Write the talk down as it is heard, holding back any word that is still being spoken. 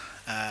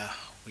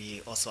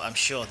I'm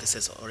sure this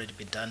has already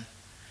been done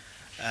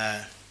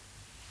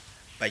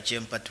by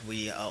Jim, but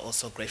we are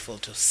also grateful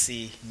to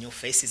see new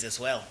faces as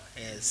well.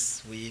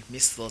 As we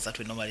miss those that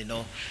we normally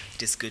know,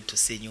 it is good to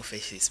see new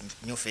faces.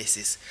 New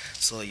faces.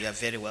 So you are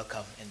very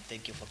welcome, and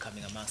thank you for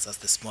coming amongst us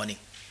this morning.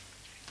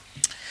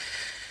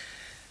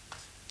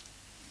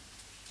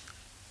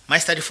 My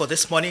study for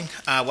this morning,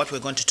 what we're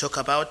going to talk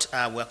about,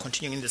 we're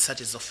continuing in the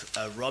studies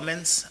of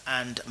Romans,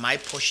 and my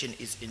portion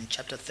is in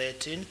chapter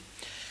 13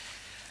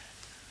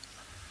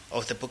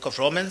 of the book of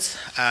Romans,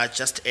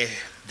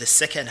 the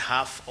second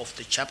half of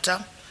the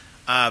chapter,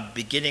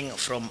 beginning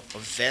from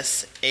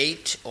verse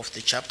 8 of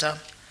the chapter.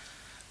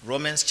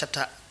 Romans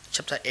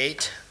chapter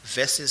 8,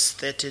 verses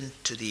 13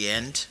 to the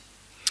end.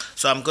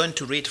 So I'm going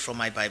to read from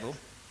my Bible.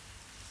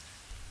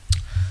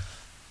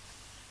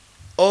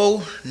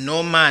 Owe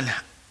no man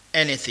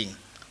anything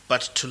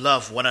but to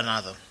love one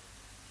another.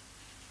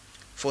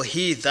 For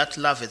he that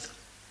loveth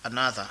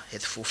another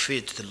hath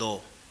fulfilled the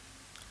law.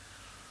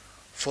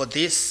 For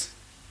this,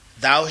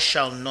 thou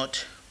shalt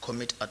not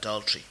commit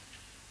adultery.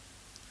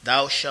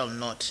 Thou shalt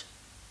not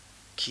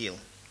kill.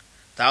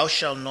 Thou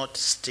shalt not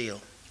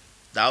steal.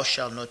 Thou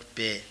shalt not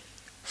bear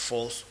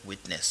false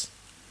witness.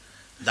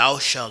 Thou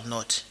shalt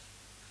not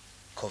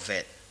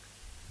covet.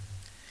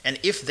 And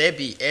if there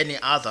be any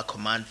other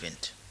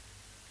commandment,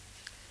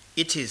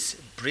 it is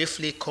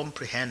briefly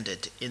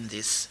comprehended in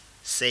this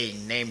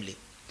saying, namely,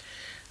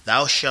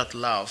 thou shalt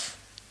love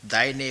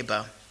thy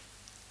neighbor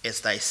as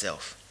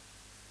thyself.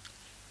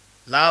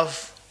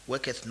 Love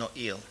worketh no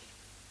ill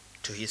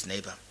to his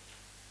neighbor.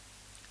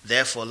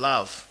 Therefore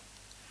love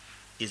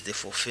is the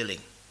fulfilling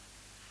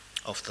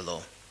of the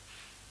law.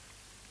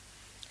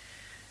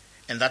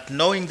 And that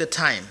knowing the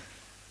time,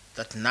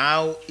 that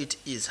now it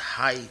is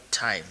high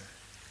time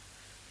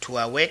to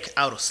awake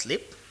out of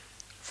sleep,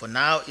 for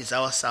now is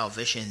our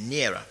salvation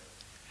nearer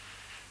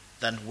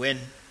than when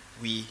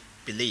we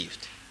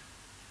believed.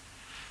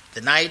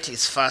 The night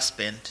is fast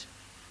spent,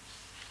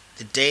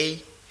 the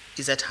day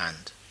is at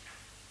hand.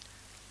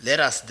 Let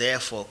us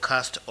therefore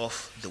cast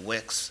off the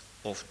works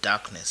of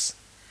darkness,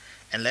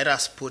 and let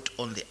us put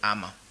on the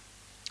armor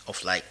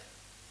of light.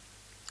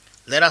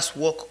 Let us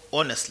walk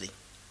honestly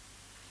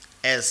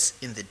as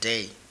in the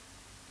day,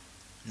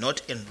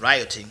 not in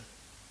rioting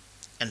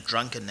and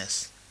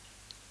drunkenness,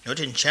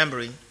 not in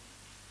chambering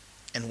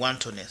and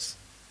wantonness,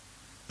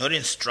 not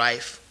in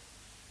strife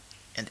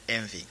and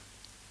envy,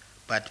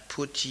 but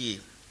put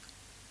ye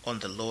on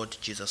the Lord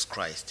Jesus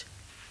Christ,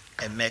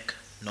 and make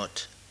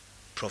not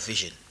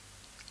provision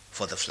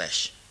for the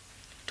flesh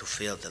to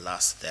fulfill the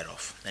lust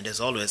thereof. And as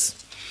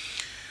always,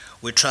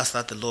 we trust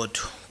that the Lord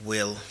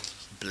will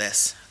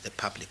bless the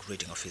public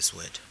reading of his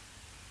word.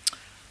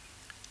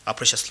 Our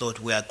precious Lord,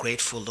 we are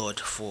grateful, Lord,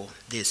 for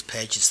these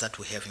pages that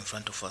we have in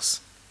front of us,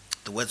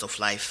 the words of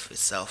life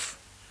itself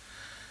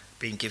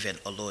being given,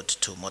 O Lord,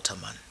 to mortal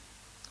man.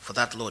 For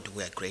that, Lord,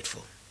 we are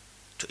grateful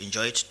to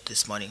enjoy it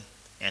this morning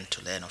and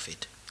to learn of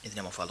it. In the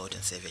name of our Lord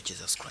and Savior,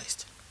 Jesus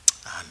Christ.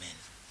 Amen.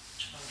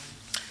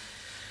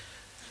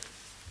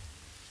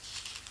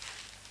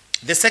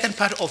 The second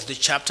part of the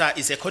chapter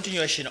is a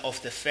continuation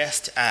of the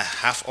first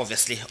half,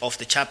 obviously, of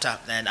the chapter.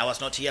 And I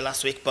was not here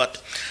last week,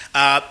 but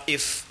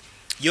if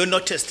you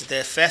noticed,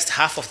 the first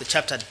half of the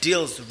chapter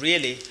deals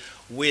really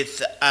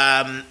with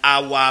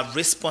our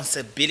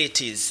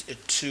responsibilities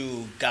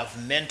to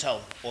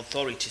governmental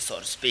authority, so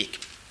to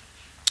speak.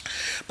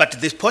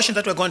 But the portion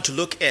that we're going to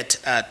look at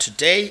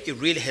today, it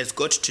really has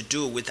got to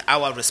do with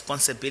our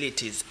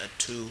responsibilities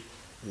to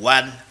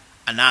one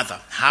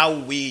another. How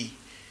we,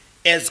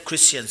 as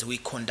Christians, we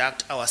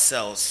conduct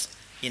ourselves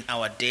in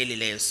our daily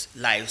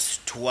lives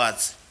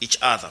towards each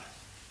other.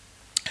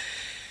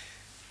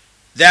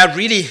 There are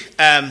really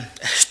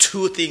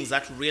two things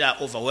that really are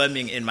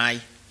overwhelming in my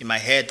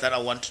head that I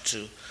want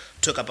to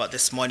talk about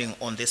this morning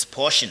on this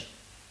portion.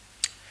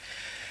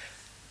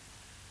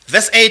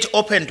 Verse 8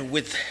 opened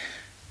with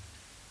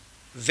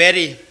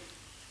very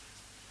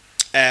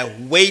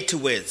weighty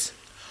words.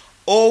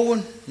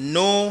 Owe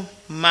no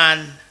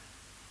man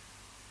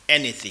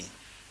anything.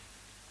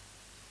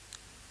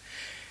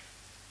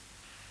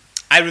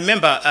 I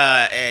remember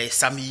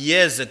some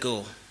years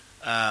ago,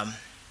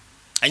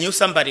 I knew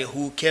somebody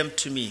who came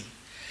to me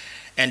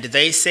and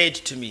they said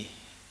to me,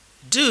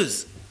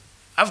 "Dudes,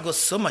 I've got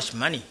so much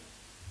money.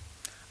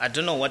 I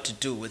don't know what to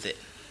do with it."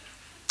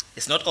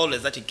 It's not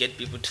always that you get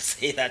people to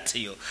say that to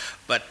you,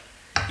 but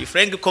he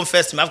frankly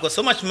confessed to me, "I've got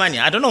so much money,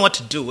 I don't know what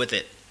to do with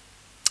it."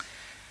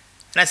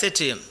 And I said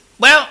to him,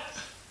 "Well,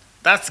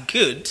 that's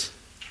good.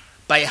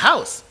 Buy a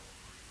house."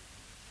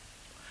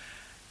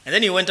 And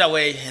then he went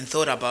away and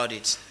thought about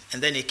it.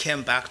 And then he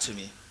came back to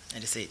me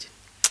and he said,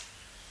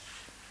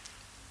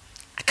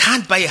 "I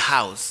can't buy a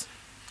house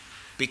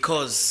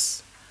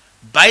because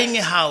buying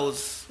a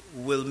house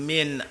will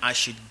mean I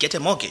should get a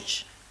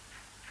mortgage.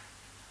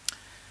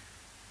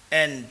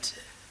 And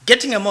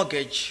getting a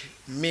mortgage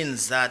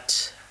means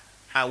that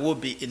I will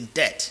be in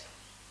debt,"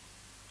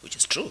 which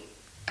is true.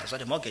 That's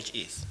what a mortgage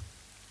is.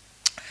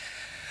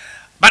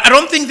 But I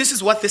don't think this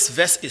is what this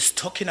verse is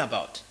talking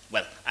about.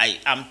 well,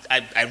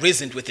 I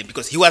reasoned with him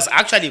because he was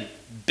actually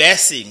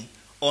basing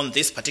on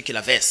this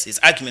particular verse. His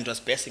argument was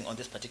basing on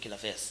this particular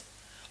verse.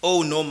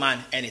 Owe no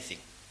man anything.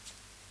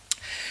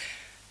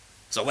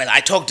 So, well, I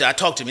talked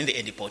to him in the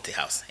end, he bought the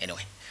house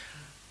anyway.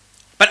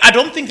 But I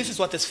don't think this is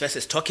what this verse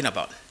is talking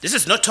about. This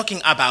is not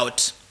talking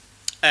about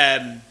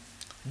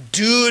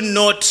do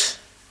not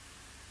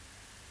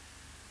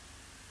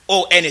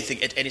owe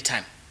anything at any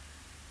time.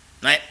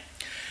 Right?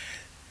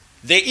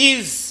 There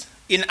is,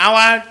 in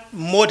our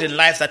modern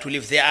life that we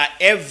live, there are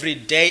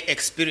everyday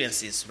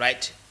experiences,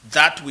 right,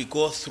 that we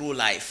go through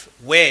life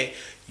where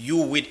you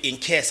would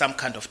incur some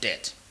kind of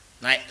debt.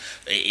 Right?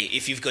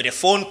 If you've got a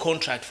phone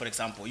contract, for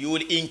example, you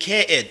will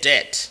incur a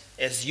debt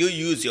as you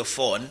use your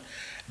phone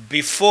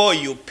before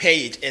you pay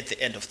it at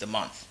the end of the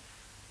month.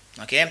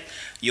 Okay?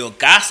 Your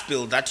gas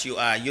bill that you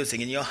are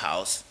using in your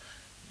house,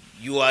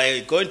 you are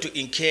going to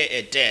incur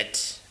a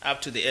debt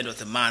up to the end of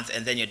the month,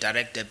 and then your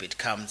direct debit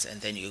comes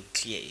and then you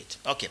clear it.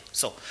 Okay,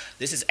 so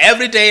this is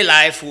everyday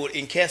life. We will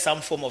incur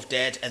some form of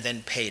debt and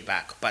then pay it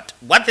back. But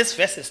what this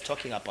verse is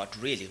talking about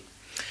really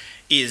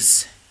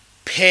is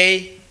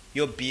pay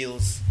your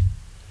bills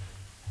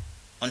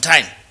on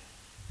time.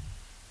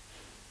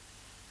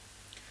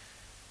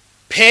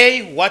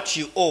 Pay what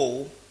you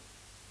owe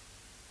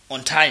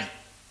on time.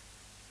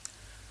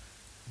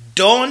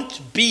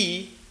 Don't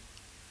be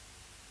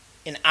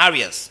in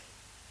arrears.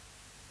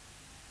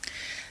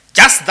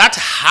 Just that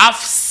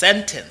half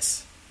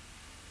sentence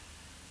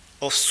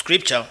of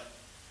scripture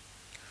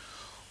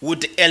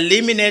would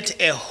eliminate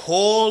a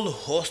whole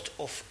host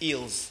of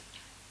ills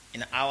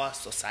in our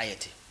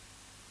society.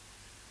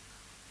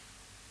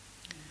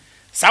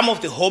 Some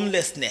of the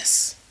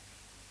homelessness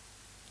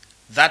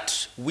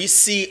that we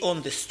see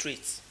on the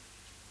streets,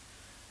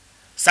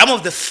 some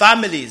of the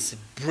families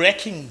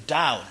breaking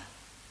down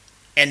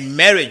and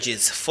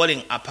marriages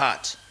falling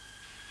apart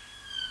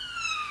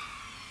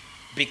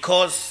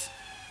because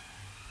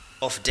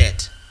of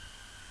debt.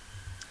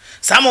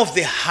 Some of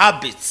the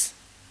habits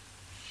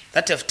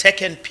that have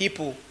taken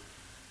people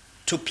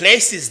to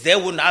places they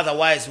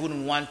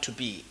wouldn't want to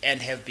be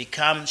and have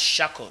become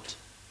shackled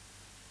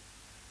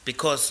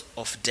because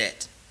of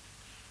debt.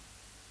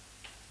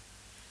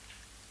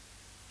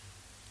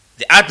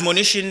 The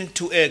admonition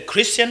to a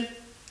Christian,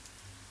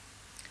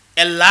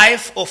 a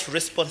life of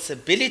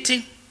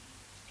responsibility,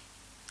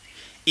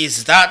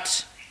 is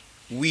that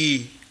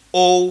we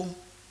owe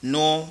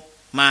no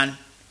man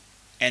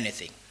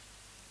anything.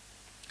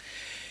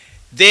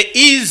 There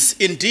is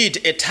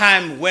indeed a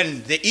time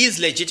when there is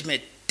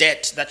legitimate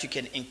debt that you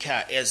can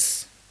incur,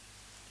 as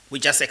we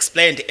just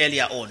explained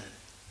earlier on.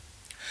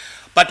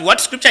 But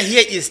what scripture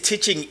here is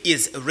teaching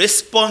is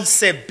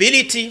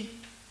responsibility,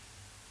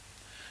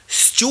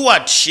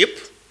 stewardship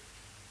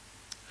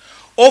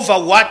over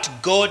what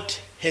God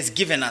has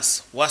given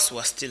us whilst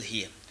we're still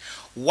here.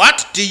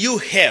 What do you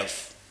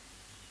have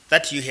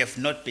that you have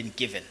not been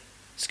given?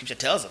 Scripture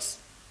tells us.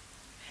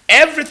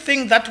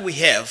 Everything that we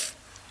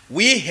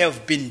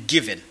have been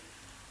given.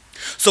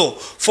 So,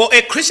 for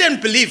a Christian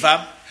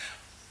believer,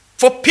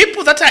 for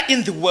people that are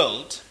in the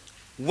world,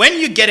 when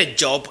you get a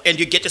job and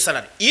you get your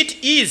salary,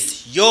 it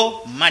is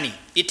your money.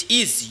 It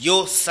is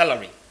your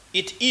salary.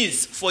 It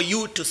is for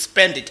you to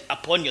spend it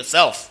upon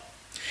yourself.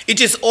 It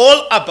is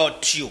all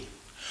about you.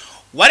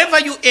 Whatever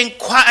you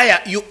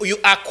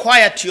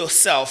acquire to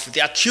yourself, the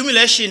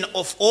accumulation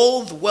of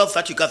all the wealth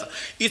that you gather,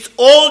 it's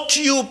all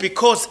to you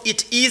because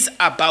it is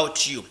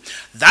about you.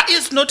 That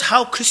is not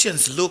how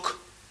Christians look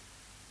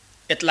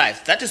at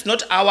life. That is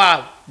not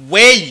our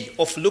way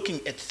of looking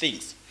at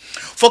things.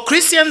 For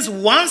Christians,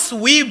 once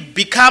we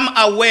become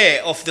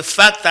aware of the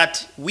fact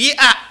that we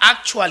are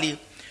actually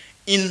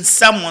in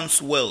someone's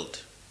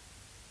world,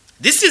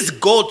 this is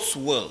God's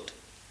world.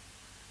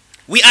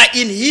 We are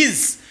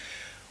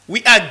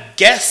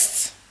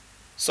guests,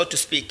 so to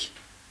speak,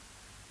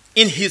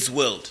 in his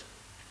world.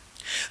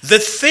 The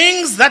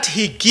things that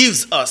he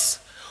gives us,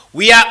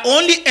 we are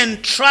only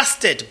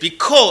entrusted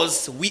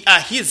because we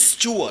are his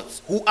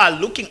stewards who are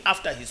looking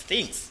after his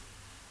things.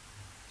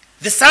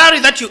 The salary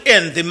that you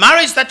earn, the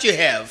marriage that you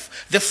have,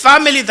 the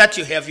family that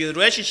you have, your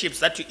relationships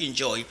that you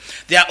enjoy,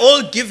 they are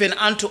all given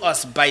unto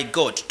us by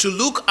God to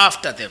look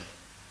after them.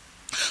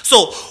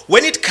 So,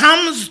 when it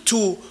comes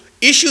to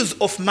issues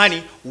of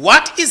money,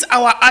 what is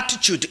our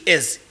attitude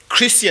as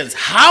Christians?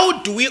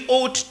 How do we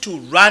ought to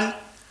run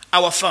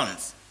our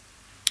funds?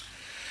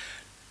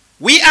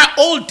 We are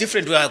all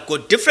different. We have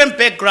got different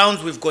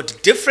backgrounds. We've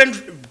got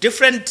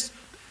different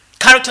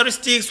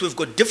characteristics. We've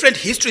got different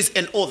histories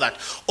and all that.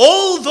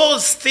 All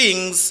those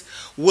things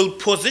will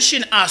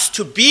position us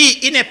to be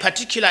in a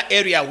particular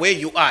area where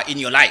you are in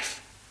your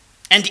life.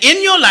 And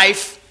in your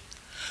life,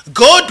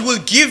 God will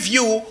give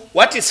you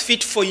what is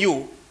fit for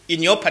you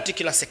in your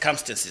particular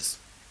circumstances.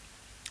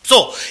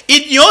 So,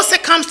 in your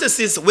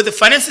circumstances with the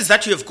finances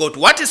that you have got,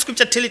 what is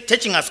scripture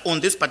teaching us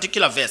on this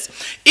particular verse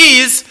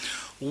is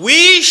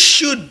we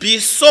should be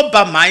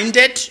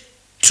sober-minded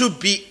to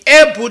be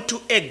able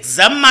to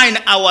examine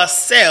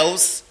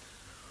ourselves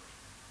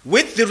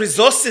with the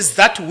resources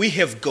that we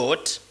have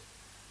got,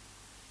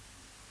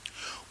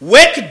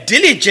 work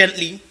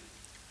diligently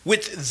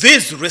with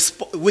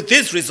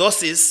these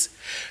resources,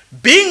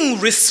 being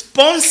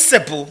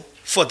responsible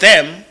for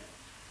them,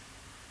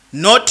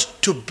 not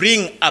to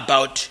bring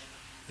about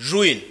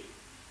ruin,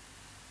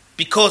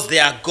 because they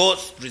are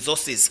God's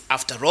resources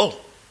after all.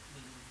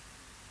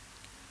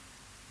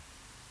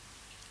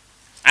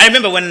 I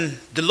remember when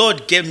the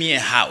Lord gave me a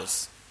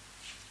house.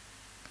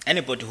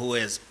 Anybody who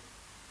has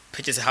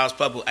purchased a house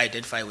probably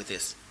identify with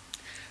this.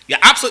 You're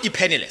absolutely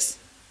penniless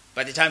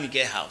by the time you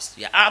get a house.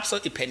 You're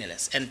absolutely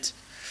penniless. And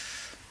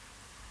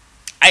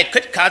I had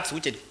credit cards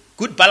which had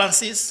good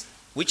balances,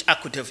 which I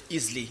could have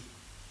easily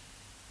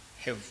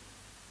have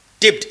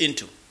dipped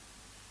into.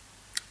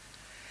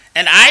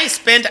 And I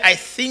spent, I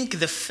think,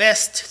 the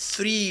first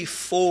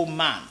 3-4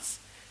 months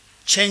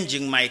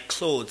changing my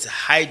clothes,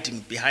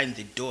 hiding behind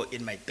the door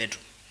in my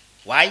bedroom.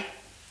 Why?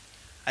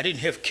 I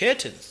didn't have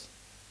curtains.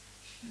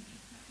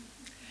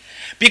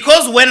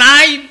 Because when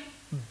I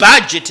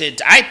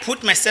budgeted, I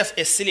put myself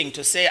a ceiling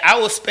to say, I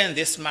will spend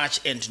this much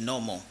and no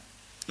more.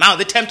 Now,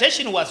 the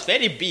temptation was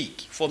very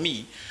big for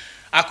me.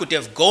 I could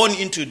have gone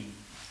into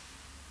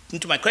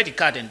my credit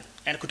card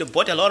and could have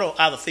bought a lot of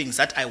other things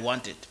that I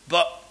wanted.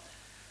 But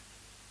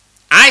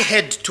I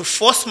had to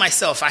force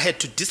myself, I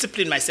had to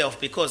discipline myself,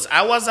 because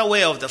I was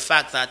aware of the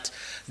fact that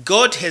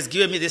God has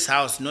given me this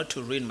house not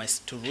to ruin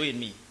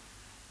me,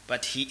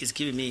 but He is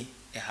giving me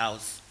a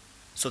house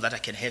so that I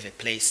can have a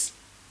place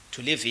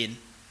to live in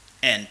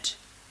and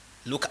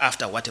look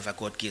after whatever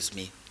God gives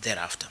me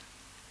thereafter.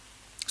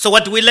 So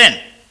what do we learn?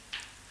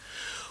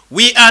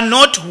 We are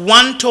not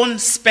wanton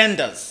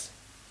spenders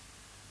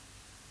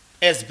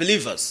as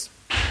believers.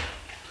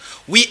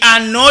 We are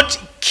not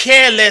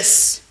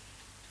careless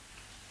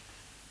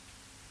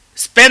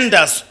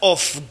spenders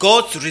of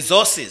God's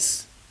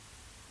resources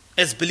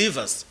as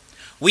believers.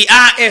 We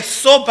are a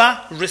sober,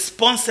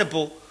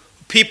 responsible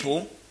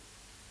people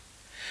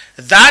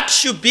that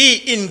should be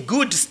in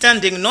good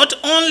standing, not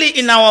only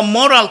in our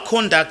moral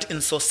conduct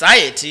in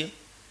society,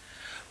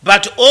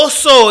 but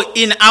also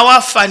in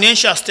our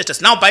financial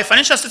status. Now, by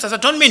financial status, I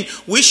don't mean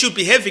we should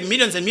be having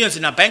millions and millions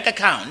in our bank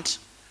account,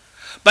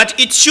 but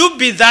it should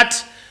be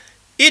that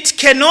it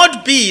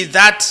cannot be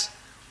that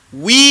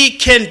we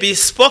can be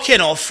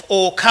spoken of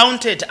or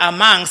counted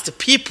amongst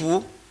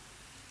people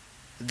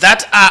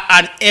that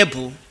are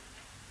unable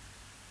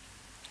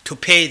to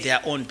pay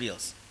their own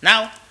bills.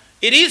 Now,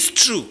 it is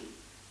true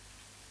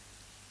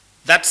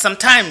that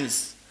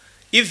sometimes,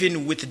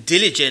 even with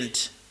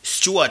diligent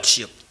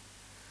stewardship,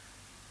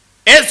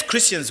 as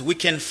Christians, we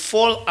can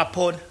fall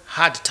upon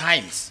hard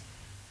times.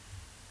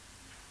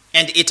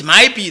 And it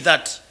might be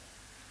that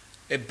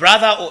a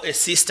brother or a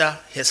sister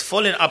has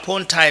fallen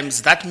upon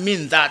times that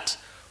mean that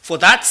for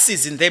that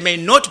season they may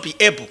not be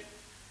able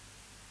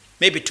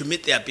maybe to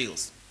meet their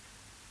bills.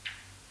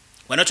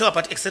 We're not talking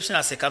about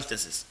exceptional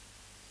circumstances.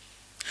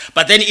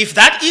 But then if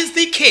that is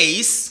the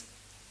case,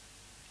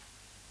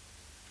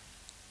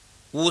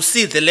 we'll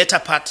see the latter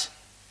part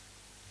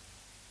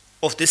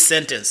of this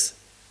sentence,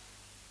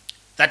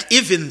 that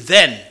even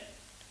then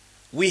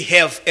we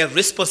have a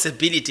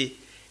responsibility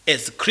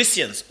as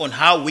Christians on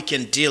how we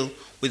can deal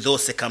with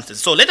those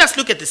circumstances. So let us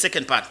look at the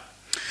second part.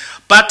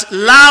 But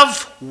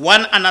love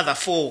one another,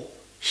 for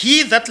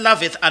he that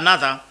loveth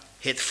another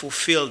hath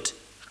fulfilled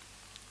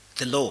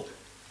the law.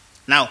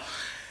 Now,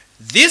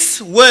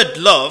 this word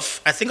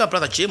love, I think our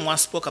brother Jim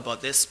once spoke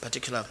about this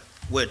particular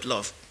word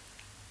love.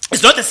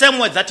 It's not the same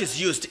word that is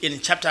used in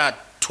chapter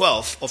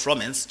 12 of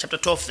Romans, chapter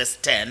 12, verse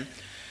 10.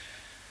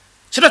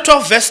 Chapter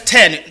 12, verse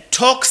 10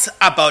 talks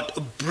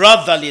about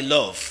brotherly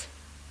love.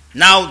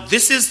 Now,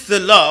 this is the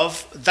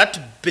love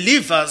that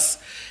believers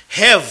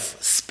have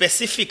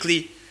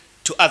specifically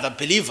to other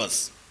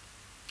believers.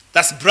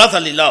 That's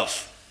brotherly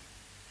love.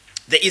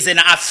 There is an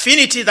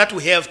affinity that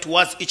we have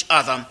towards each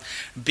other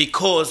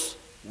because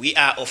we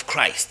are of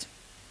Christ.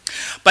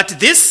 But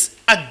this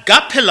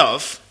agape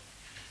love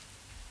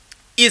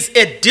is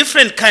a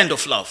different kind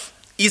of love,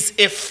 is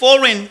a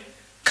foreign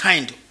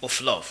kind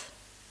of love.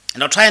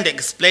 And I'll try and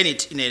explain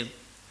it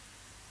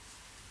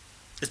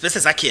as best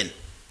as I can.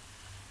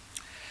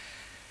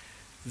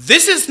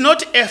 This is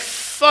not a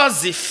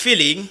fuzzy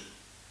feeling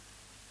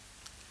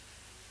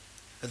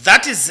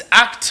that is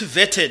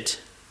activated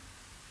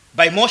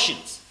by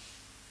emotions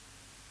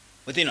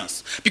within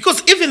us.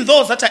 Because even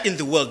those that are in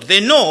the world,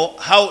 they know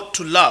how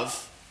to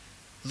love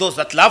those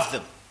that love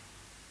them.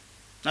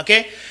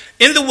 Okay?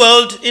 In the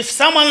world, if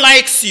someone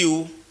likes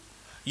you,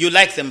 you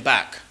like them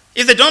back.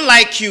 If they don't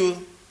like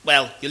you,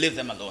 well, you leave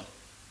them alone.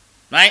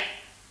 Right?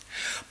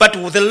 But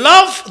the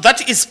love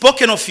that is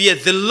spoken of here,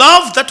 the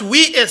love that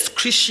we as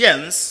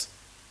Christians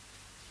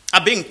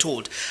are being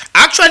told,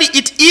 actually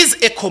it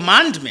is a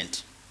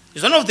commandment.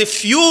 It's one of the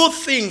few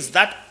things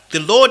that the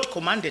Lord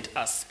commanded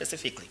us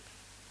specifically,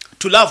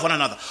 to love one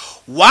another.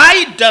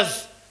 Why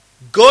does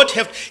God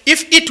have...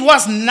 If it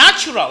was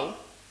natural,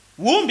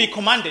 we wouldn't be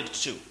commanded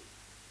to.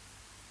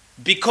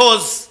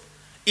 Because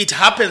it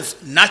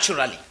happens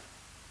naturally.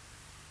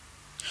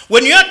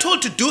 When you are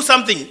told to do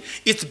something,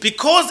 it's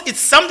because it's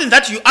something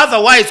that you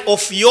otherwise,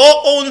 of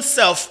your own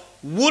self,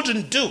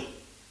 wouldn't do.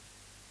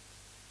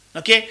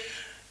 Okay?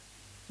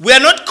 We are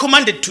not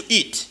commanded to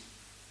eat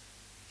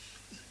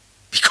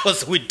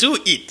because we do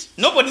eat.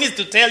 Nobody needs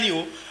to tell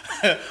you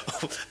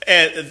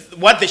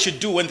what they should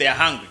do when they are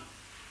hungry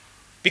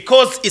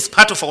because it's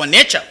part of our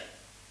nature.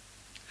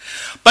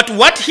 But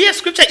what here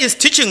Scripture is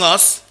teaching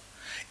us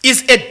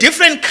is a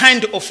different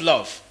kind of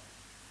love.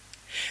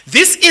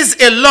 This is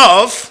a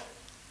love,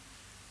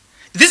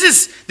 this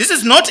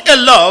is not a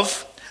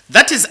love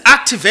that is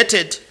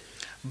activated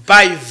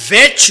by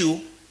virtue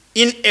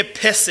in a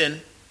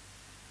person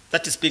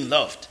that is being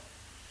loved.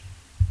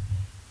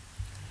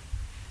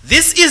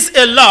 This is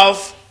a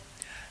love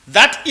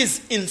that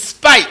is in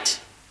spite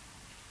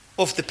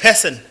of the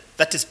person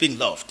that is being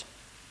loved.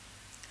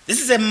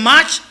 This is a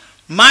much,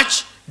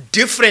 much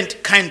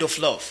different kind of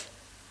love.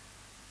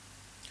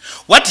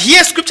 What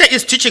here Scripture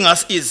is teaching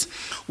us is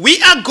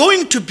we are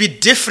going to be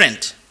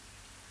different.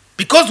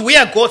 Because we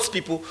are God's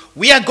people,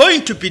 we are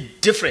going to be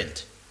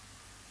different.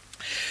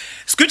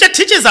 Scripture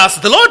teaches us,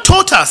 the Lord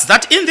taught us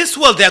that in this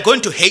world they are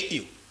going to hate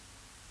you.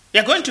 They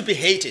are going to be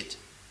hated.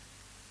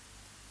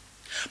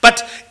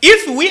 But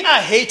if we are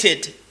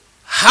hated,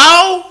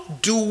 how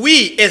do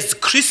we as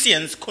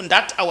Christians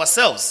conduct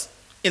ourselves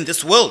in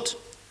this world?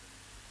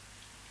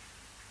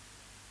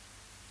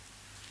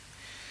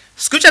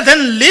 Scripture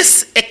then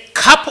lists a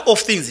couple of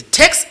things. It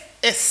takes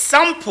a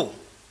sample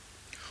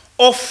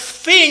of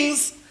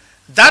things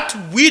that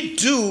we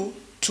do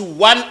to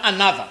one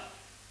another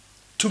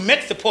to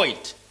make the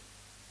point,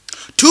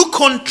 to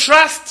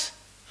contrast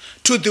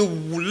to the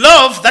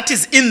love that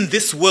is in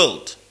this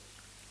world.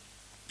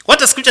 What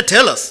does Scripture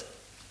tell us?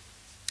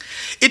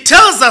 It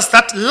tells us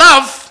that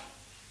love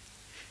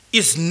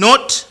is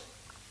not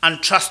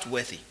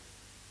untrustworthy.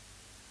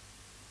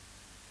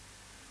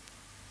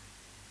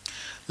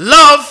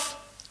 Love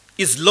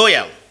is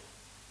loyal,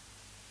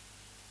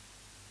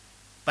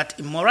 but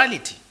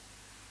immorality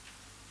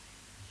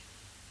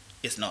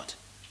is not.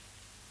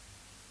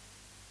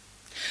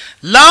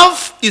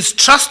 Love is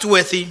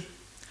trustworthy.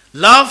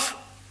 Love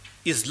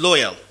is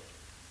loyal.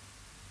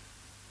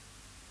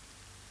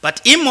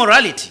 But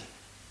immorality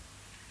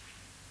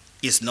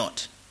is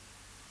not.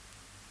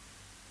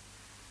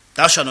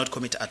 Thou shalt not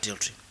commit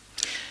adultery.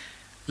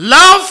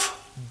 Love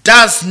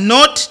does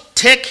not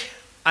take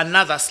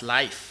another's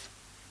life.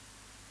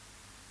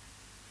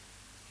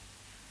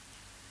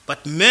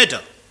 But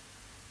murder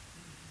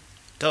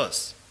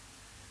does.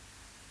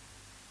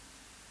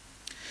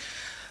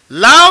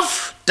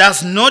 Love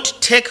does not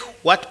take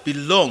what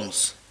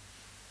belongs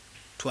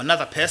to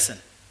another person.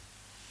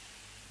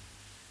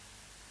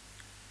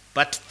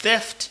 But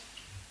theft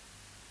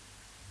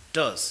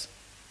does.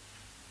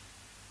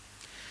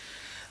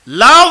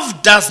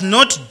 Love does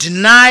not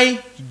deny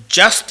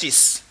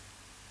justice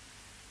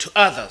to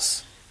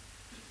others.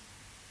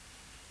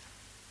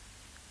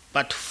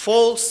 But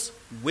false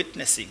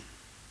witnessing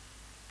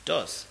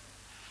does.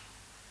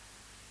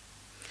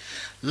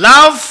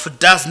 Love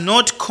does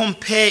not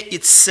compare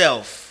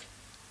itself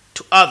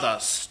to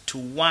others to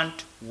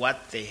want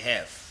what they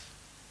have.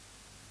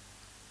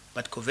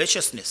 But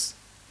covetousness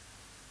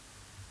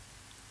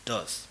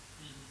does.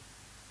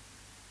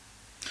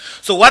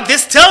 So what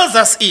this tells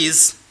us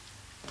is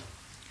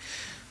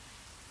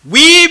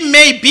we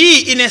may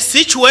be in a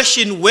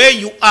situation where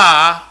you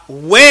are,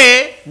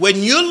 where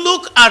when you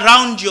look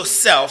around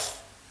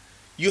yourself,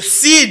 you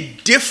see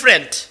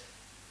different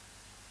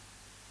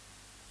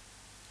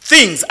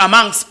things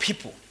amongst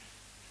people.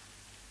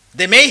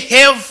 They may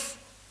have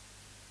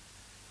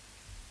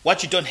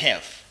what you don't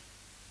have.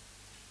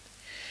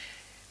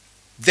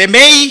 They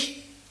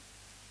may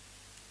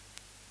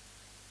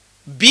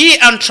be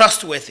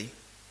untrustworthy,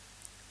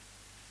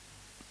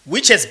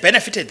 which has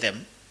benefited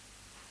them,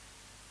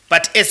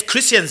 but as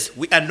Christians,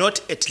 we are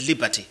not at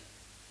liberty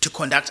to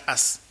conduct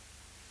us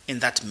in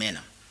that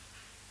manner.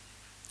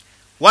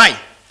 Why?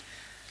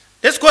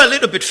 Let's go a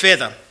little bit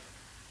further.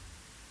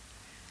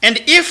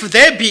 And if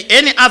there be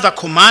any other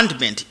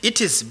commandment,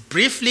 it is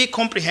briefly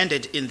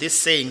comprehended in this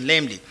saying,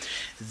 namely,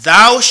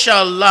 thou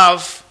shalt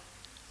love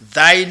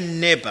thy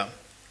neighbor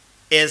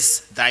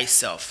as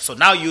thyself. So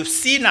now you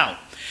see now,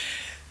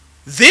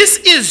 this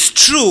is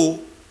true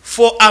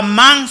for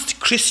amongst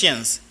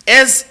Christians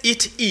as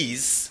it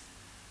is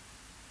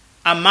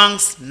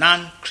amongst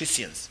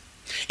non-Christians.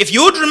 If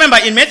you would remember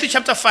in Matthew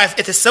chapter 5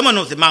 at the Sermon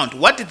on the Mount,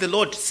 what did the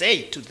Lord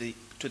say to the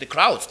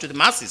crowds, to the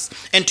masses,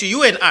 and to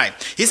you and I?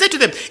 He said to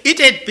them,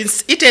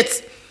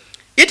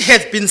 it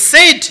has been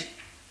said,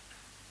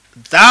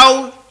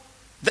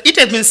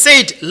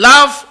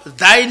 love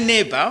thy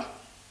neighbor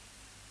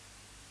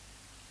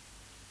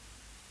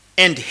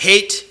and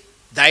hate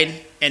thine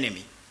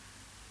enemy.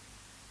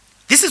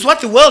 This is what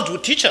the world will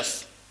teach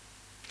us.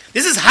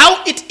 This is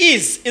how it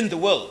is in the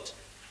world.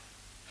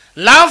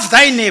 Love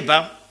thy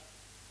neighbor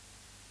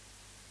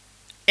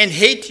and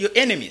hate your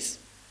enemies.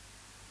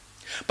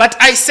 But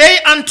I say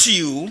unto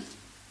you,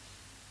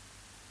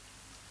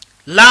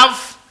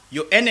 love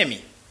your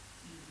enemy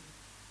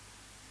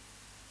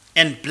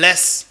and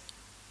bless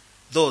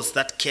those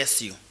that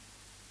curse you.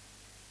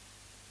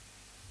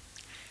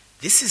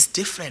 This is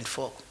different,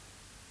 folk.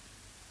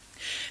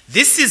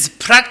 This is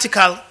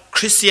practical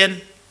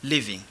Christian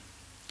living.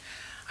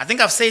 I think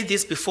I've said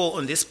this before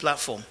on this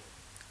platform.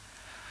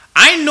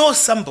 I know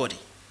somebody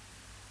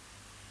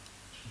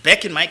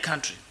back in my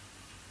country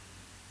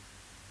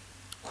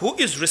who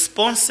is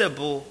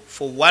responsible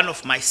for one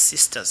of my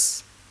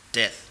sister's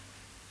death.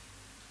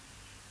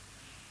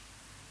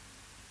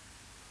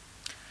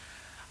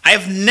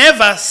 I've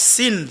never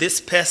seen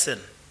this person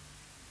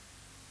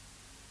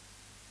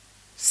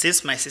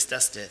since my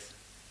sister's death.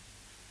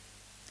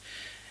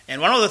 And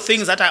one of the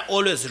things that I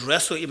always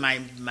wrestle in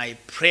my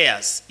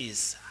prayers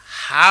is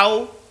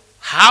how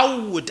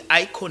would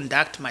I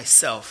conduct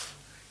myself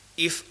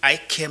if I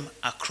came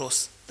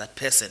across that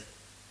person?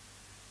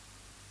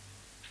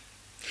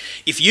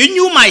 If you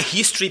knew my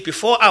history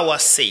before I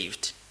was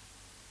saved,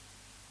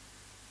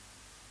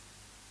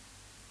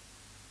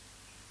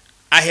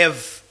 I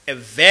have a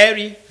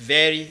very,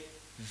 very,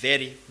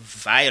 very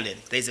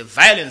violent. There's a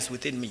violence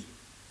within me.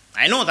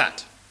 I know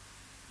that.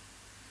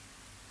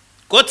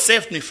 God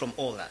saved me from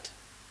all that.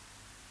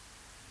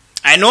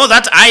 I know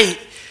that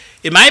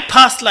in my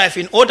past life,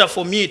 in order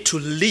for me to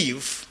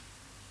live,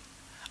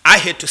 I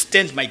had to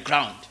stand my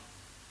ground.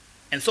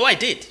 And so I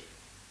did.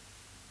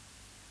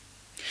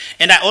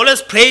 And I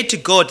always pray to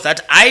God that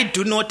I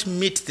do not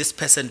meet this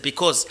person,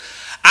 because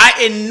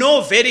I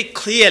know very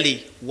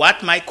clearly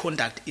what my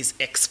conduct is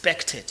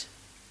expected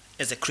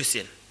as a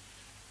Christian.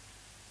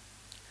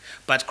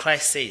 But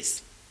Christ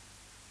says,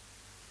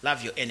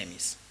 love your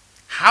enemies.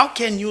 How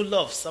can you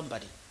love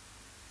somebody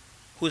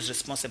who is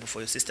responsible for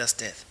your sister's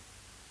death?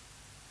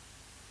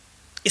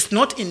 It's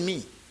not in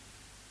me.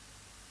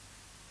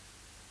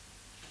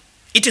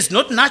 It is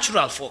not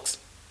natural, folks.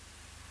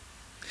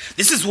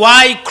 This is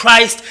why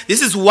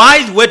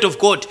the Word of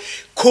God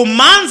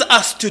commands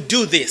us to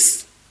do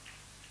this.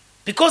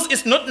 Because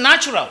it's not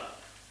natural.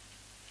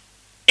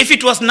 If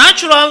it was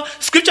natural,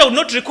 Scripture would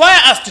not require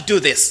us to do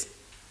this.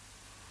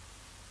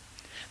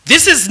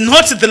 This is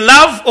not the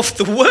love of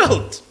the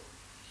world.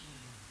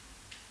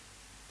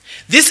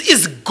 This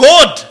is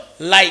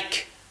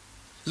God-like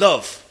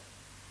love,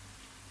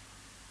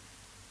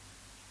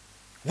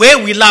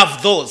 where we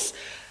love those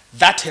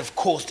that have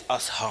caused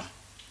us harm.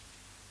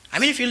 I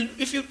mean,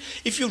 if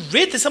you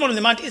read the Sermon on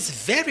the Mount, it's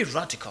very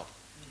radical.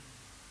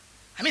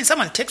 I mean,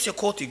 someone takes your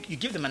coat, you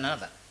give them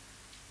another.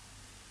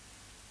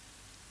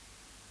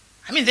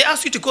 I mean, they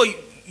ask you to go,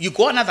 you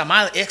go another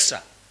mile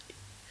extra.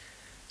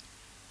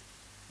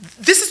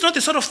 This is not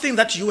the sort of thing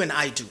that you and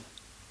I do.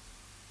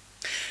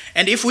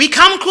 And if we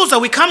come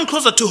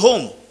closer to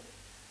home.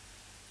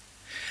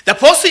 The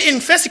apostle in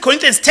 1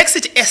 Corinthians takes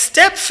it a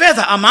step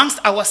further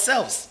amongst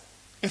ourselves.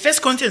 In 1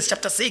 Corinthians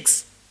chapter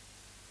 6.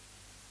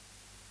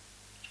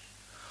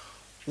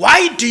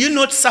 Why do you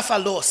not suffer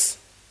loss?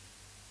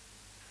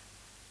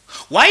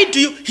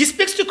 He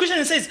speaks to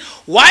Christians and says,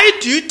 why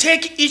do you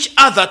take each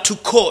other to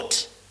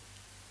court?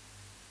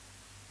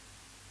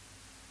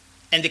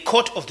 And the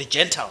court of the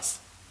Gentiles,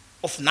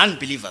 of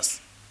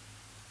non-believers.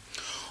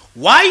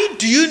 Why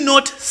do you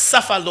not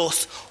suffer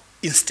loss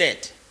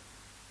instead?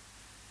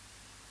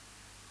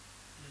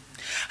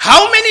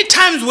 How many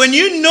times when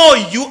you know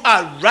you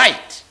are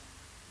right,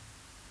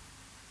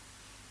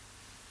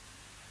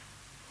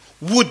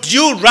 would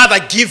you rather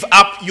give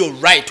up your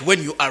right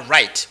when you are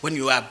right, when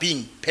you are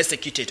being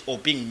persecuted or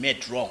being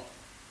made wrong?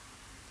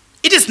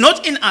 It is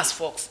not in us,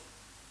 folks.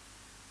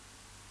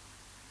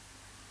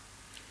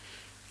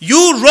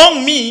 You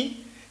wrong me,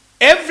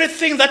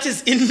 everything that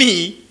is in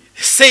me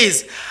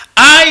says,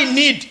 I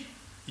need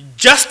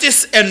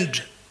justice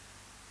and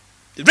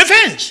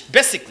revenge,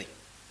 basically.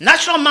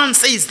 Natural man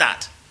says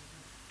that.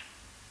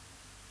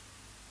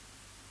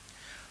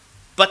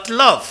 But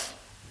love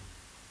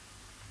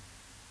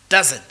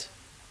doesn't.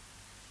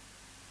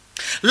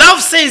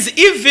 Love says,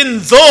 even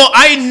though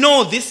I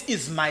know this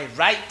is my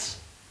right,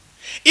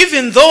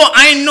 even though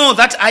I know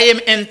that I am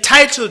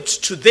entitled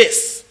to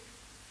this,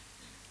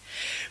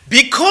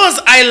 because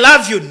I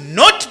love you,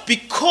 not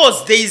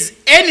because there is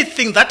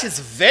anything that is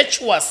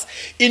virtuous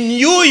in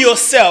you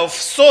yourself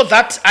so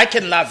that I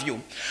can love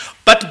you,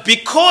 but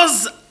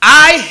because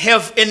I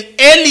have an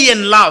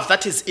alien love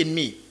that is in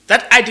me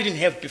that I didn't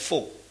have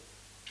before,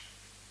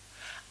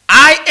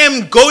 I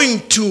am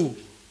going to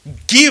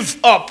give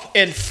up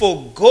and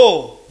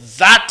forgo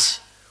that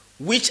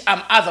which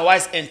I'm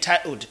otherwise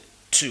entitled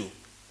to,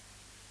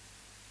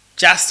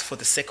 just for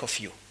the sake of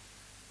you.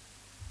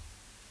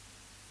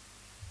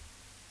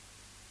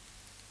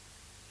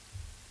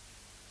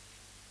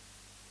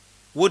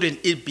 Wouldn't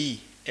it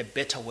be a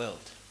better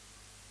world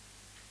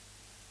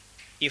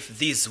if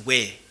these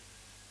were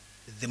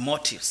the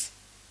motives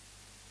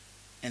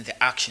and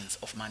the actions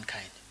of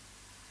mankind?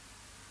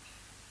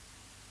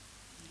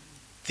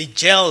 The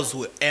jails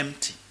were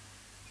empty.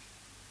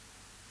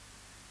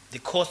 The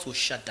courts were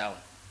shut down.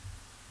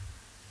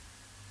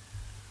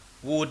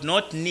 We would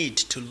not need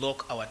to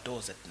lock our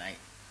doors at night.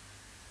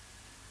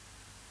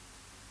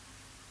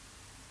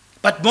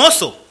 But more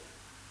so,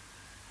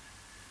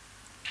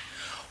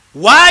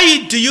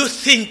 why do you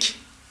think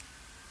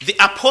the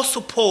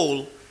Apostle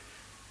Paul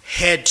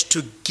had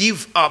to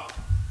give up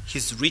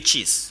his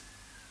riches,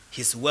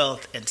 his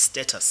wealth and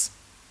status.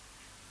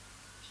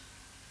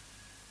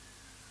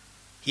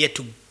 He had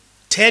to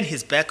turn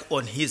his back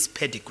on his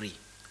pedigree.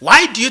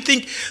 Why do you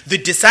think the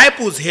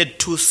disciples had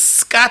to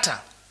scatter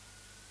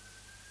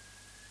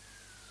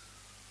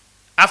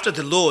after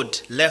the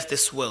Lord left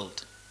this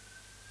world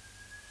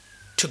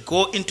to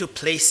go into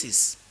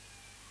places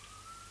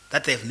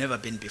that they've never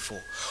been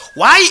before?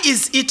 Why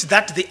is it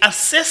that the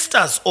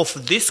ancestors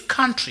of this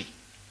country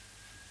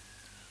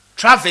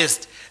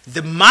traversed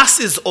the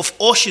masses of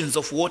oceans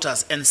of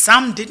waters, and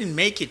some didn't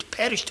make it,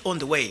 perished on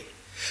the way?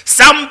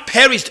 Some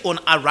perished on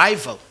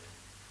arrival.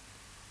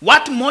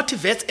 What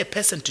motivates a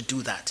person to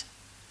do that?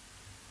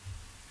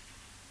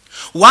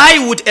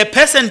 Why would a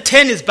person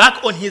turn his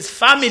back on his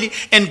family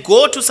and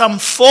go to some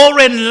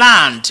foreign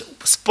land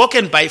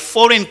spoken by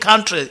foreign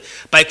country,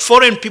 by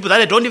foreign people that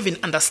they don't even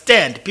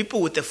understand,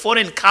 people with a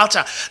foreign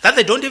culture that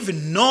they don't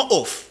even know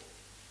of?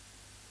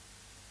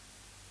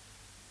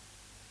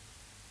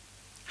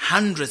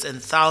 Hundreds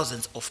and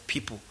thousands of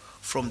people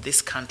from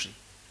this country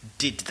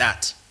did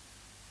that.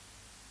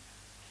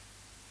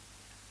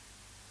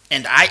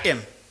 And I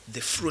am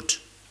the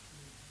fruit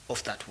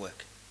of that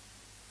work.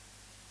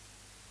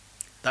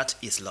 That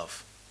is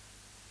love.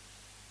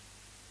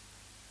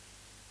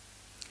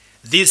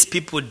 These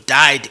people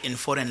died in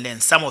foreign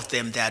lands. Some of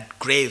them, their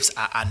graves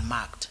are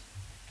unmarked.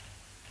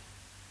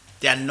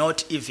 They are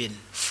not even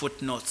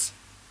footnotes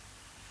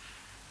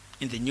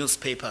in the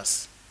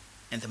newspapers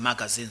and the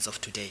magazines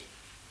of today.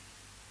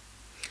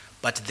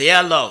 But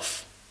their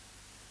love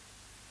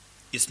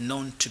is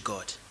known to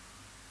God.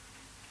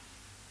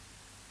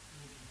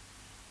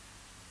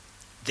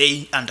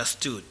 They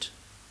understood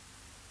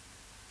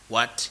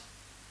what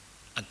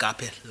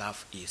agape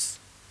love is.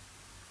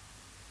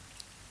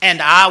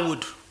 And I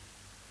would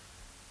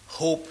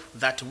hope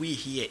that we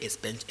here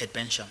at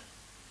Bensham,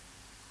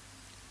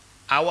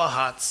 our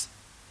hearts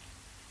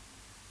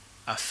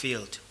are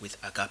filled with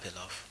agape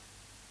love.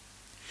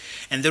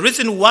 And the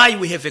reason why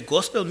we have a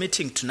gospel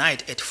meeting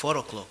tonight at 4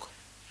 o'clock,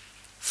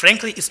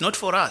 frankly, it's not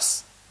for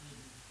us.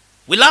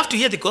 We love to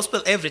hear the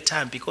gospel every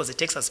time because it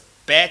takes us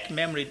back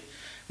memory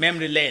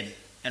lane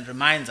and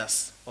reminds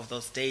us of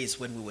those days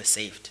when we were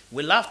saved.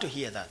 We love to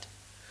hear that.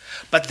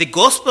 But the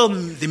gospel,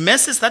 the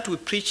message that we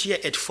preach here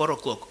at 4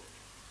 o'clock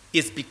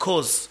is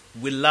because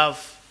we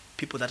love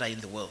people that are in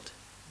the world.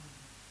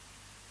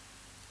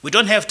 We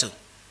don't have to.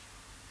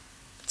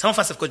 Some of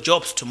us have got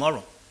jobs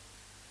tomorrow.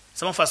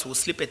 Some of us will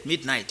sleep at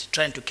midnight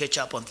trying to catch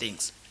up on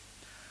things.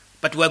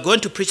 But we're going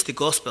to preach the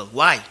gospel.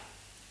 Why?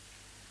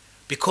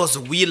 Because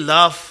we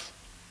love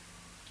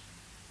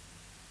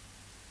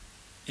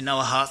in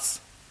our hearts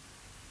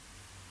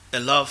a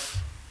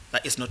love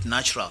that is not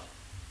natural.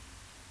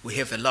 We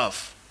have a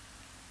love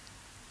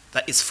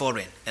that is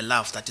foreign, a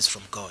love that is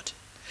from God,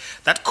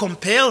 that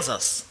compels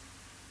us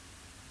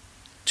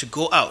to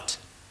go out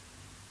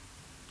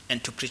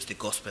and to preach the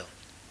gospel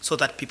so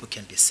that people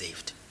can be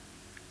saved.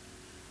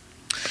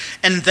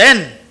 And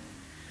then,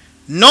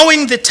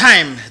 knowing the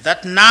time,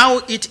 that now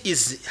it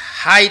is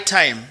high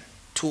time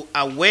to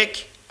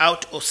awake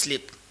out of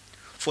sleep,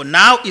 for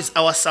now is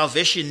our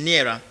salvation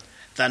nearer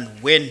than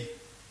when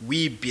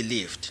we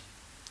believed.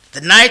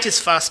 The night is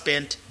far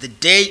spent, the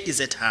day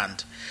is at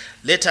hand.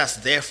 Let us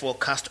therefore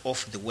cast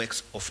off the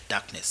works of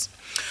darkness.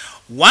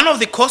 One of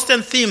the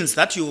constant themes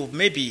that you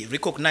maybe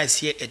recognize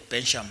here at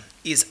Bensham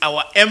is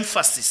our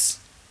emphasis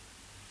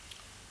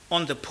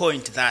on the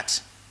point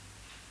that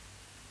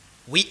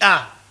we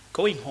are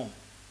going home.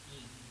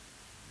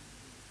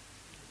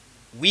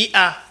 We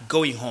are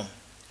going home.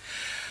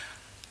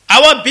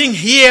 Our being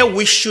here,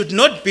 we should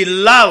not be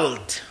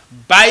lulled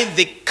by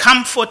the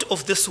comfort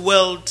of this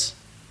world.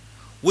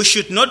 We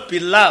should not be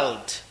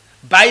lulled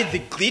by the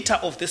glitter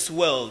of this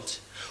world.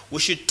 We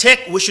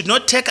should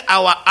not take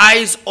our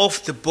eyes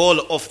off the ball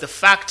of the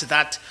fact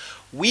that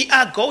we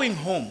are going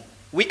home.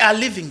 We are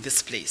leaving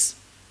this place.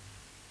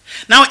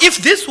 Now, if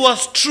this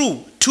was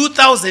true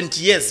 2,000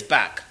 years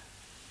back,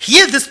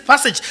 here this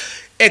passage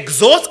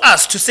exhorts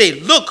us to say,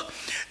 look,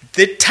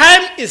 the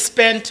time is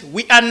spent.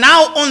 We are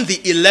now on the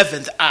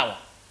 11th hour.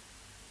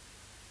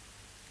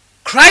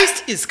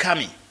 Christ is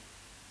coming.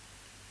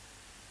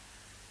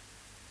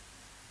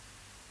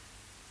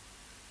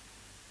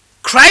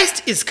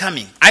 Christ is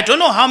coming. I don't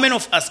know how many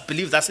of us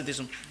believe that in this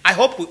room. I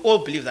hope we all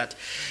believe that.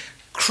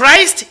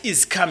 Christ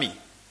is coming.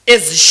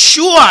 As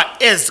sure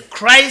as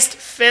Christ's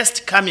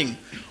first coming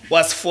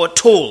was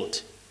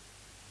foretold,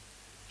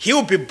 he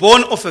will be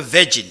born of a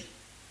virgin.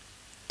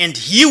 And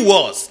he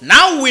was.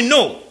 Now we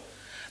know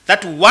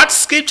that what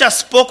Scripture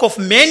spoke of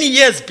many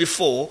years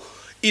before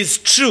is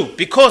true,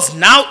 because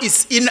now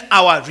it's in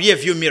our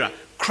rearview mirror.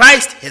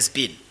 Christ has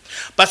been.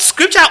 But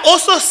Scripture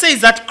also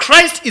says that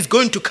Christ is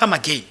going to come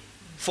again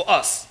for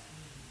us.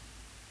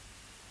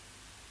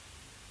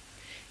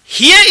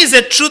 Here is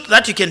a truth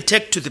that you can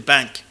take to the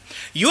bank.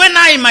 You and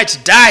I might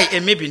die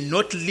and maybe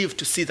not live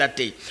to see that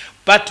day,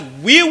 but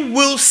we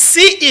will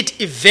see it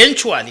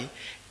eventually,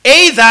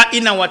 either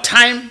in our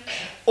time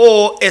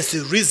or as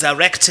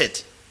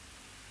resurrected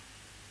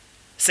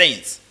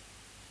Saints,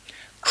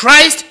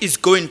 Christ is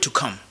going to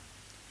come,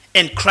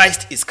 and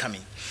Christ is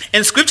coming.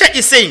 And scripture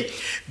is saying,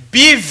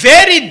 be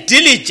very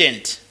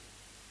diligent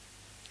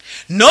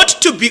not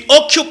to be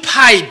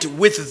occupied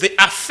with the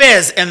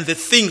affairs and the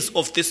things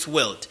of this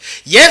world.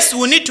 Yes,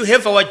 we need to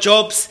have our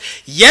jobs.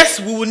 Yes,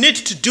 we will need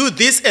to do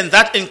this and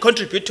that and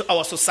contribute to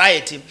our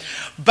society.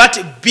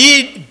 But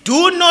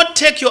do not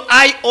take your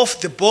eye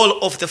off the ball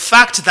of the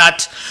fact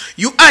that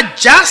you are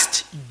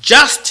just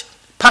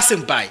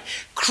passing by.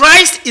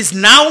 Christ is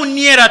now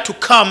nearer to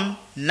come,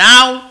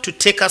 now to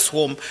take us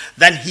home,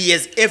 than he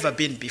has ever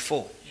been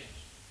before.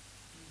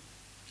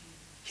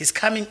 His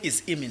coming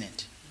is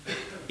imminent.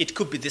 It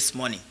could be this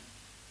morning.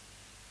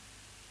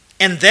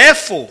 And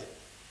therefore,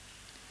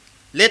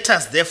 let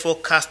us therefore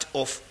cast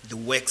off the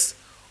works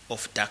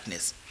of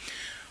darkness.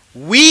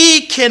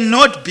 We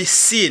cannot be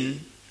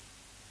seen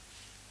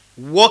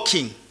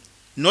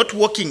not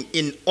walking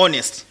in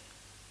honesty.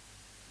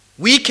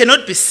 We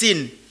cannot be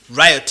seen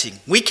rioting.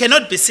 We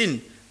cannot be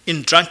seen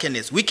in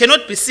drunkenness. We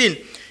cannot be seen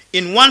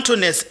in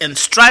wantonness and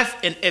strife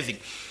and envy.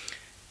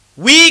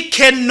 We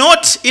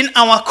cannot, in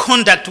our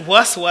conduct,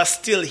 whilst we are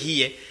still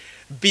here,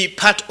 be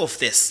part of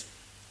this.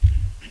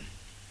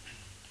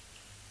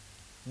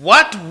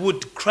 What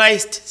would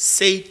Christ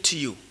say to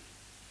you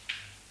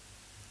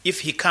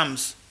if he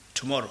comes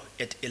tomorrow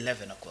at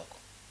 11 o'clock?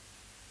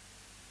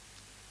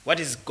 What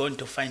is going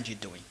to find you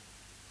doing?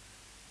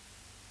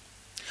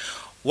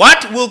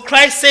 What will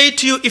Christ say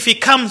to you if he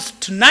comes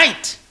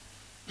tonight?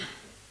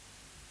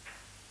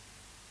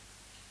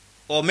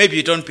 Or maybe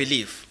you don't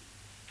believe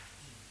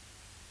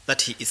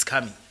that he is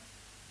coming,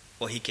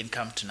 or he can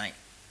come tonight.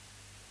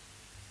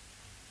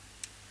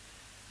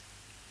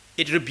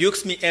 It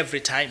rebukes me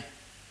every time.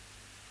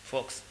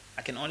 Folks,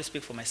 I can only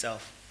speak for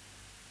myself.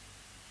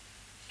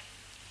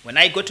 When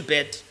I go to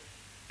bed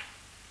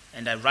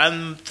and I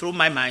run through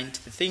my mind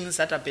the things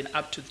that I've been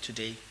up to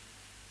today,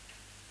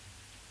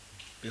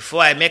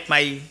 before I make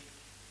my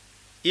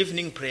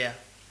evening prayer,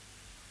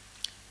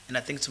 and I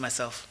think to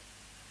myself,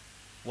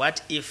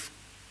 what if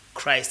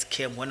Christ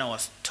came when I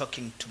was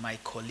talking to my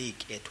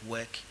colleague at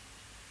work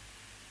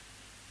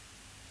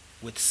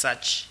with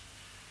such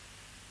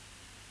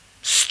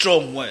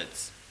strong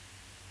words?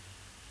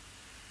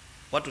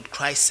 What would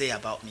Christ say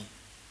about me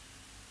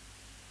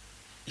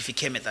if he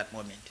came at that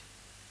moment?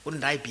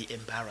 Wouldn't I be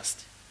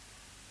embarrassed?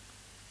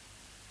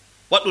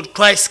 What would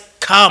Christ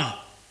come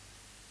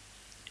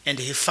and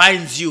he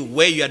finds you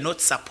where you are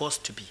not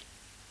supposed to be?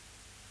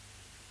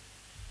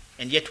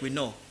 And yet we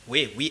know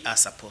where we are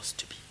supposed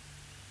to be.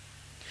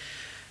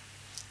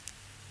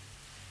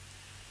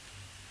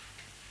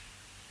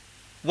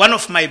 One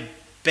of my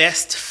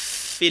best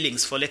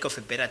feelings, for lack of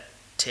a better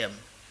term,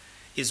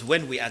 is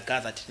when we are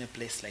gathered in a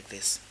place like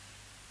this.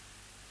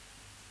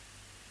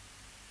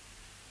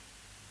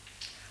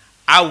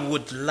 I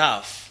would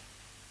love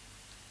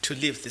to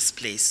leave this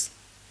place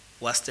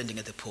while standing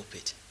at the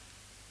pulpit.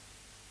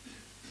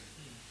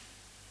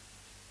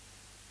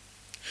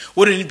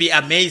 Wouldn't it be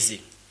amazing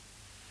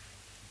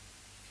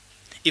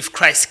if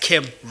Christ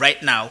came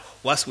right now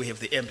whilst we have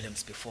the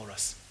emblems before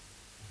us?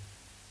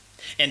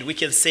 And we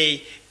can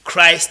say,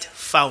 Christ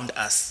found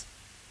us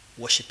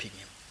worshiping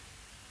him.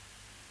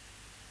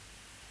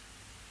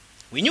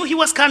 We knew he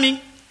was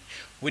coming.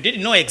 We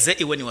didn't know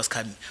exactly when he was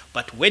coming.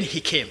 But when he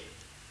came,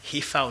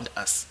 he found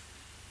us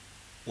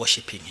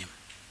worshiping him.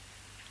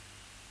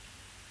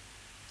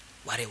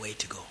 What a way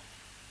to go.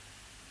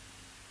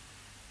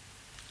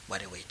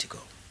 What a way to go.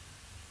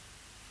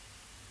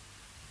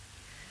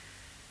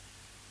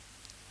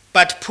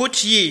 But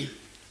put ye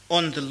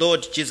on the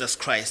Lord Jesus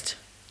Christ,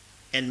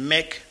 and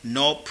make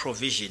no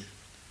provision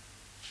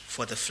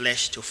for the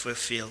flesh to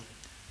fulfill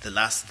the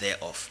lust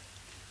thereof.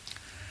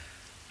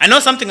 I know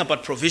something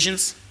about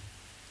provisions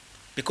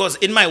because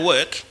in my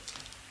work,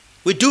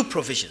 we do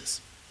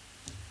provisions.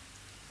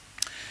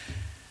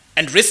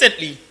 And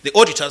recently, the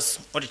auditors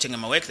auditing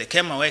my work, they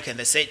came to my work and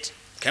they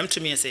came to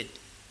me and said,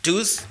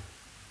 Deuce,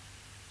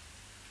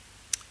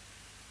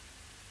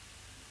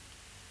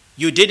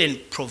 you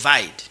didn't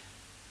provide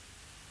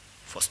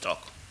for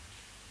stock.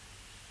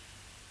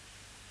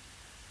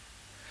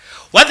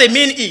 What they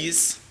mean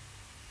is,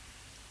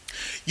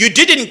 you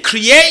didn't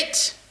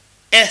create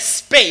a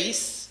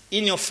space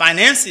in your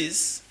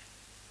finances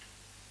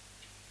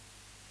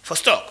for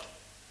stock.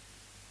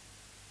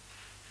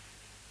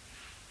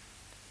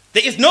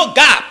 There is no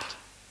gap.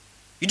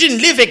 You didn't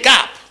leave a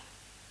gap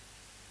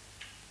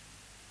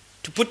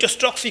to put your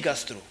stock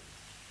figures through.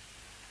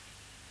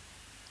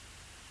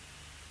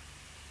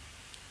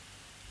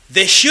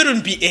 There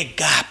shouldn't be a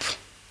gap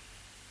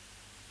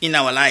in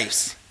our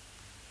lives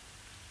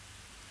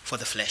for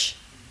the flesh.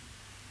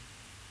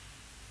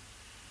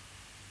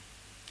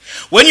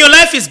 When your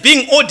life is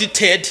being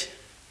audited,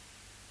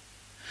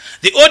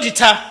 the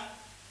auditor,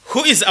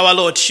 who is our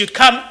Lord, should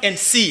come and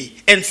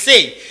see and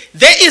say,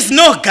 there is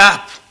no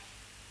gap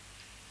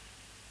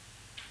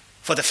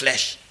for the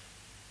flesh.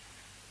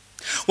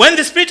 When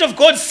the Spirit of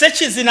God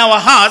searches in our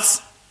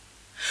hearts,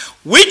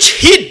 which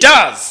he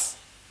does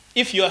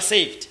if you are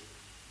saved,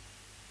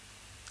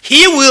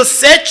 He will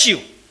set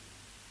you.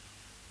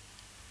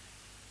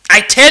 I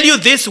tell you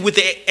this with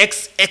the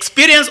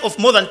experience of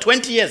more than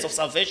 20 years of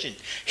salvation.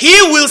 He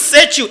will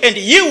set you and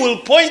he will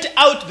point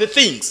out the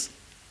things.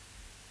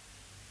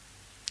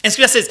 And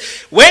Scripture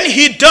says, when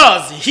he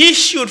does, he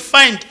should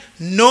find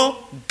no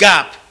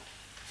gap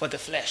for the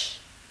flesh.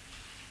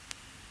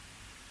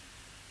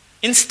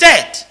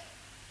 Instead,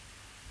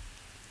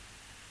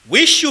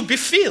 we should be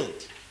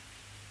filled.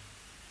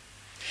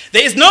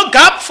 There is no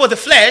gap for the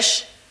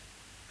flesh,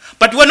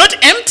 but we're not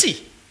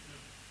empty.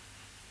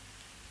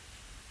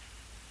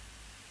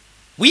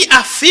 We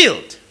are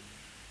filled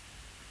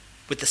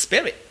with the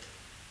Spirit.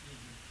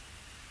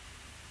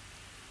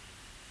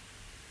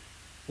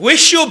 We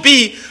should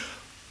be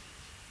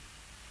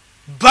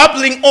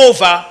bubbling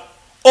over,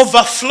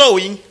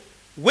 overflowing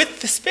with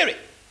the Spirit.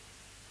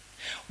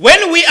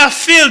 When we are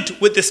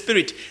filled with the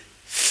Spirit,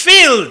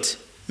 filled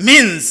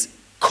means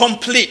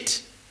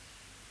complete.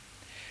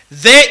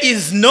 There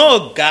is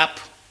no gap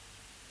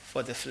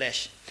for the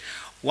flesh.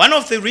 One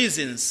of the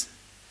reasons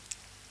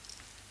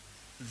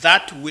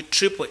that we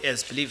triple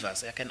as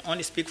believers, I can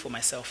only speak for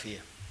myself here,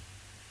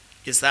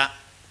 is that,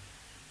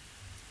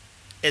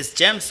 as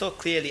James so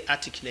clearly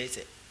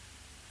articulated,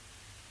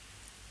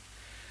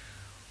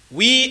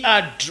 we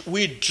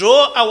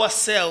draw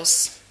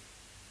ourselves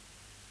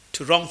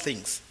to wrong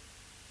things.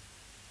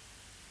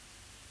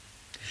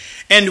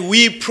 And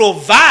we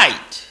provide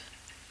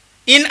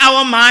in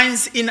our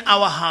minds, in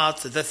our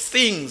hearts, the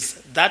things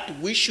that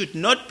we should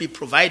not be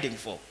providing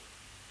for.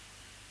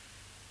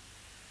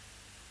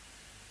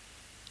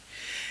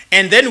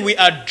 And then we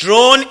are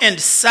drawn and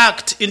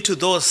sucked into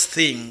those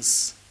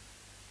things.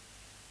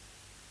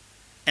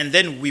 And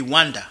then we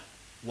wonder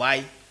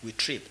why we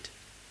tripped.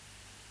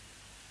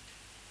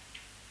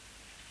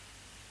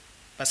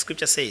 But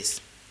Scripture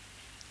says,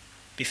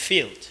 be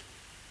filled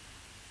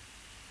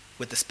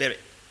with the Spirit.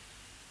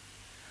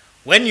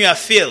 When you are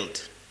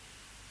filled,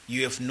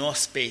 you have no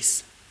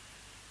space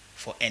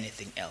for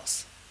anything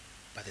else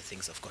but the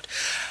things of God.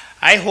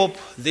 I hope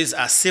these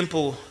are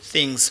simple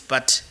things,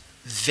 but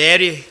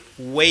very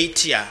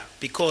weightier,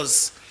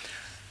 because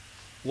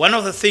one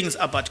of the things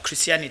about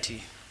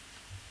Christianity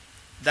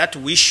that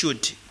we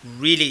should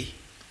really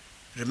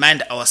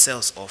remind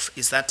ourselves of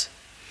is that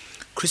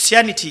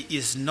Christianity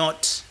is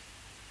not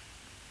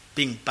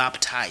being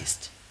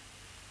baptized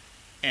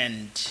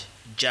and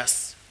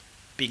just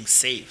being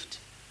saved.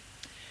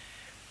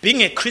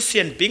 Being a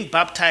Christian, being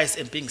baptized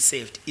and being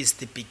saved is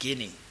the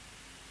beginning.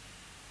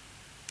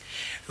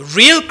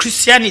 Real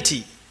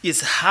Christianity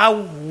is how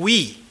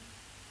we,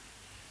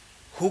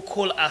 who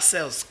call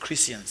ourselves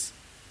Christians,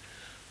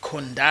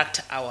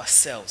 conduct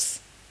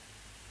ourselves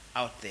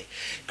out there.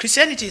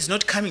 Christianity is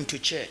not coming to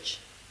church.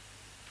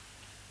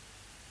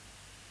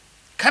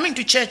 Coming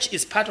to church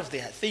is part of the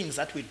things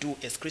that we do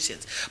as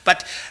Christians.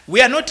 But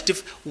we are not,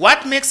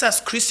 what makes us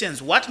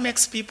Christians, what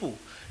makes people,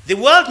 the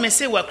world may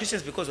say we're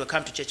Christians because we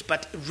come to church,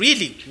 but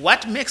really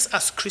what makes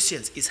us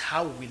Christians is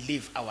how we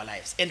live our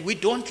lives. And we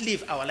don't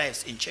live our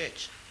lives in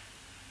church.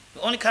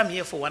 We only come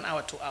here for 1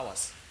 hour, 2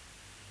 hours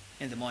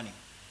in the morning.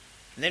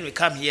 And then we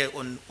come here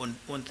on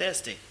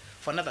Thursday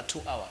for another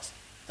 2 hours.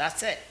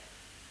 That's it.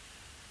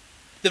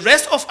 The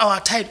rest of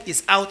our time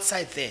is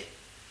outside there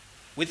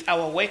with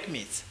our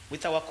workmates,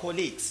 with our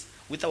colleagues,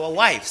 with our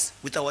wives,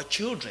 with our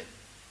children,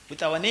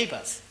 with our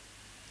neighbors.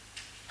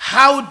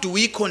 How do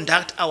we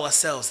conduct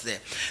ourselves there?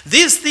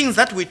 These things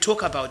that we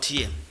talk about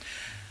here,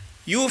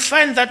 you will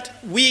find that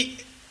we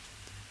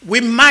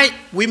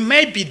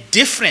may be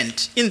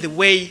different in the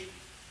way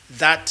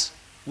that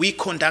we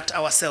conduct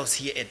ourselves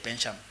here at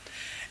Bencham.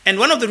 And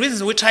one of the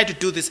reasons we try to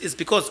do this is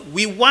because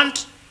we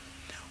want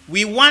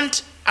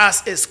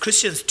us as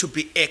Christians to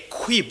be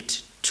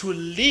equipped to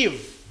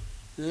live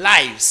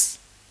lives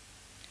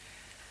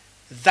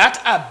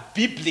that are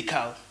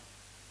biblical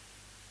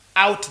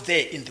out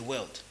there in the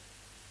world.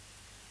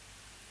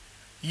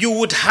 You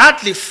would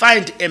hardly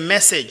find a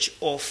message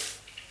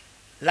of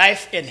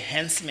life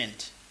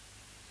enhancement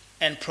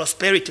and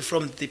prosperity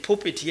from the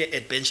pulpit here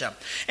at Bencham.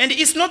 And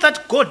it's not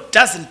that God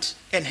doesn't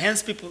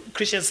enhance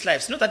Christians'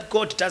 lives. It's not that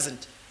God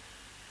doesn't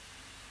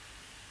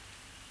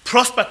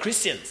prosper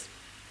Christians.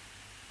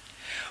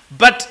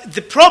 But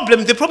the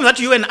problem that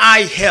you and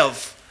I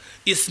have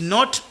is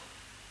not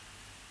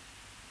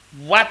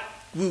what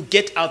we'll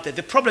get out there.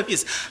 The problem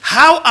is,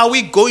 how are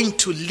we going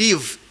to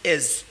live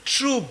as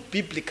true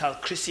biblical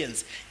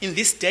Christians in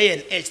this day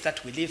and age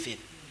that we live in?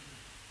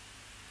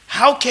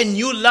 How can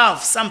you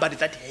love somebody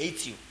that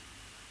hates you?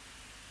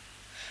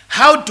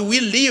 How do we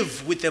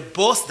live with a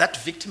boss that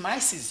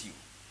victimizes you?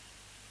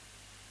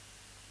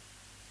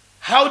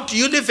 How do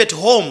you live at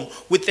home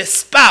with a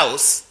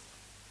spouse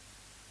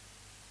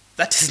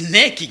that is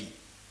nagging?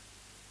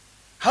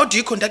 How do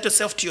you conduct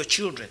yourself to your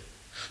children?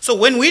 So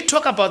when we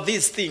talk about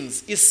these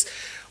things,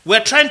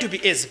 we're trying to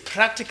be as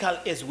practical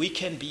as we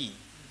can be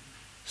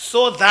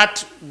so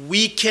that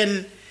we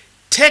can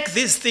take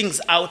these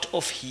things out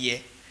of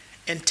here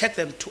and take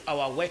them to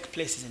our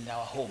workplaces and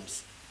our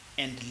homes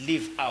and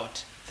live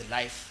out the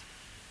life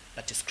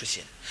that is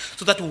Christian.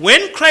 So that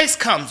when Christ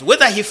comes,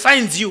 whether he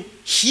finds you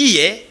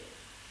here,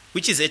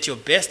 which is at your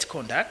best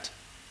conduct,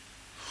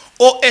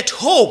 or at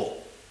home,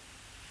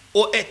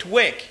 or at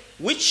work,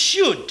 which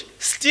should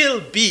still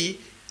be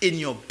in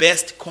your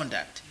best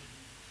conduct,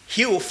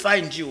 he will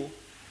find you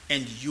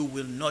and you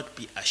will not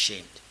be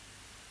ashamed.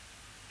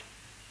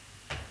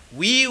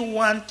 We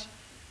want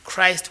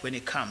Christ, when he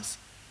comes,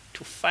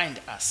 to find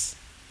us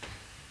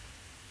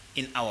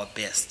in our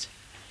best.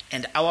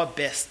 And our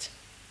best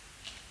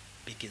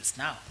begins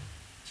now.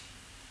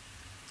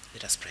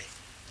 Let us pray.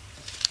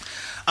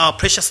 Our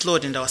precious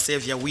Lord and our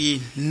Savior,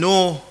 we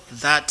know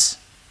that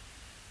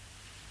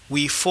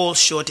we fall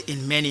short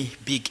in many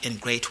big and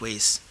great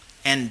ways.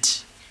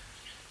 And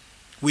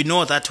we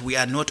know that we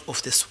are not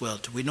of this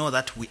world. We know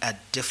that we are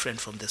different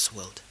from this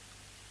world.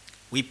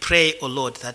 We pray, O Lord, that